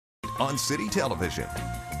on City Television.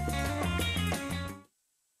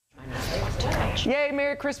 Yay,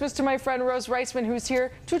 Merry Christmas to my friend Rose Reisman, who's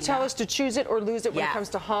here to tell us to choose it or lose it when it comes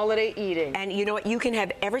to holiday eating. And you know what? You can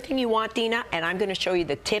have everything you want, Dina, and I'm going to show you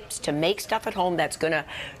the tips to make stuff at home that's going to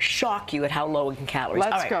shock you at how low in calories.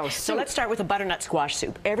 Let's go. So let's start with a butternut squash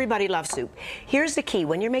soup. Everybody loves soup. Here's the key.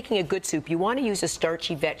 When you're making a good soup, you want to use a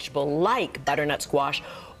starchy vegetable like butternut squash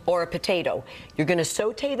or a potato. You're going to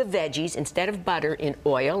saute the veggies instead of butter in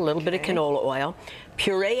oil, a little bit of canola oil,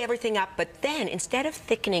 puree everything up, but then instead of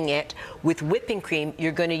thickening it with whipping cream,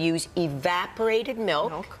 you're going to use evaporated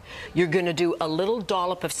milk. You're going to do a little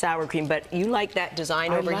dollop of sour cream, but you like that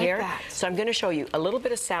design over here? That. So I'm going to show you a little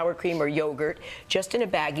bit of sour cream or yogurt just in a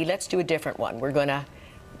baggie. Let's do a different one. We're going to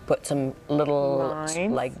put some little lines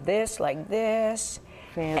like this.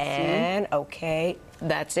 Fancy. And okay,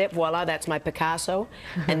 that's it. Voila, that's my Picasso.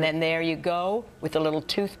 And then there you go with a little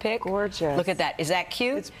toothpick. Gorgeous. Look at that. Is that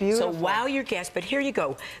cute? It's beautiful. So wow your guests, but here you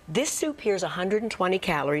go. This soup here is 120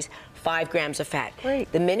 calories, 5 grams of fat.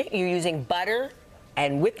 Great. The minute you're using butter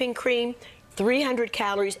and whipping cream, 300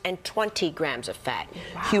 calories and 20 grams of fat.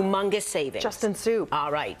 Wow. Humongous savings. Just in soup.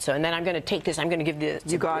 All right, so and then I'm going to take this, I'm going to give this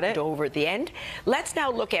over at the end. Let's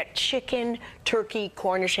now look at chicken, turkey,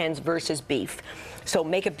 Cornish hens versus beef. So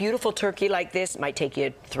make a beautiful turkey like this. Might take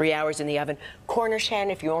you 3 hours in the oven. Cornish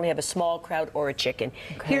hen if you only have a small crowd or a chicken.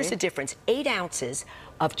 Okay. Here's the difference. 8 ounces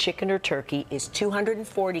of chicken or turkey is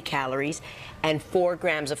 240 calories and 4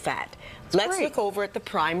 grams of fat. Let's look over at the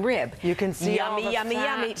prime rib. You can see yummy, all the yummy,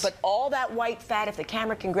 fat. yummy. But all that white fat, if the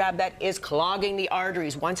camera can grab that, is clogging the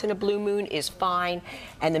arteries. Once in a blue moon is fine.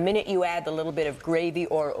 And the minute you add the little bit of gravy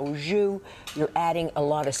or au jus, you're adding a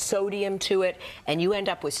lot of sodium to it, and you end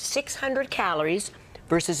up with 600 calories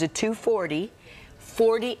versus a 240,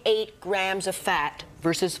 48 grams of fat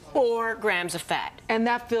versus 4 grams of fat. And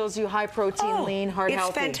that fills you high protein, lean, heart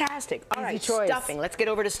healthy. It's fantastic. All right, choice. Stuffing. Let's get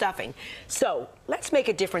over to stuffing. So let's make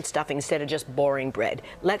a different stuffing instead of just boring bread.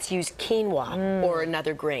 Let's use quinoa or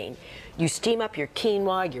another grain. You steam up your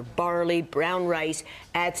quinoa, your barley, brown rice,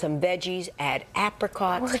 add some veggies, add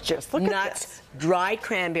apricots, nuts, dried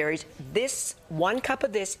cranberries. This 1 cup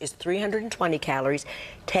of this is 320 calories,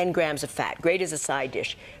 10 grams of fat. Great as a side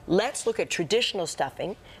dish. Let's look at traditional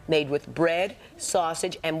stuffing made with bread,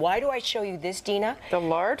 sausage, and why do I show you this, Dina? The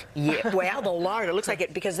lard? Yeah, well, the lard, it looks like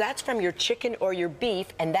it, because that's from your chicken or your beef,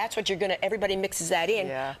 and that's what you're gonna, everybody mixes that in.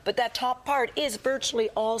 Yeah. But that top part is virtually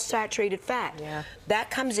all saturated fat. Yeah.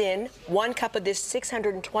 That comes in, 1 cup of this,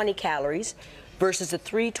 620 calories versus a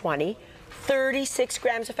 320. 36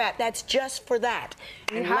 grams of fat. That's just for that.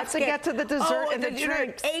 And you have to get to the dessert and the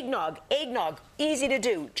drinks. Eggnog, easy to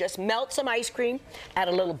do. Just melt some ice cream, add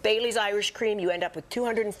a little Bailey's Irish cream. You end up with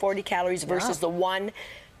 240 calories versus the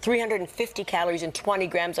 350 calories and 20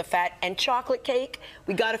 grams of fat. And chocolate cake,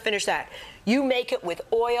 we got to finish that. You make it with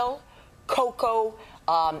oil, cocoa,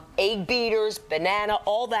 egg beaters, banana,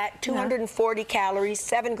 all that, 240 calories,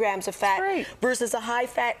 7 grams of fat versus a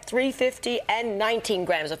high-fat 350 and 19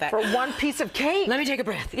 grams of fat. For 1 piece of cake. Let me take a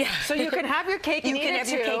breath. Yeah. So you can have your cake and eat it too. You can have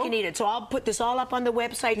your cake and eat it. So I'll put this all up on the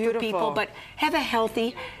website for people, but have a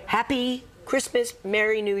healthy, happy Christmas,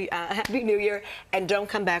 Happy New Year, and don't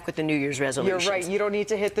come back with the New Year's resolutions. You're right. You don't need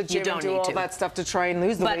to hit the gym and do all that stuff to try and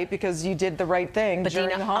lose the weight because you did the right thing during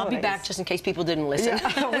the holidays. I'll be back just in case people didn't listen.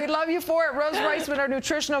 Yeah. We love you for it. Rose Reisman, our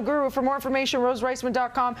nutritional guru. For more information,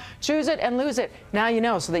 rosereisman.com. Choose it and lose it. Now you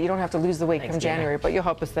know, so that you don't have to lose the weight come January, but you'll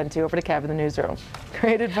help us then too. Over to Kev in the newsroom.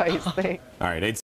 Great advice. Thanks. All right.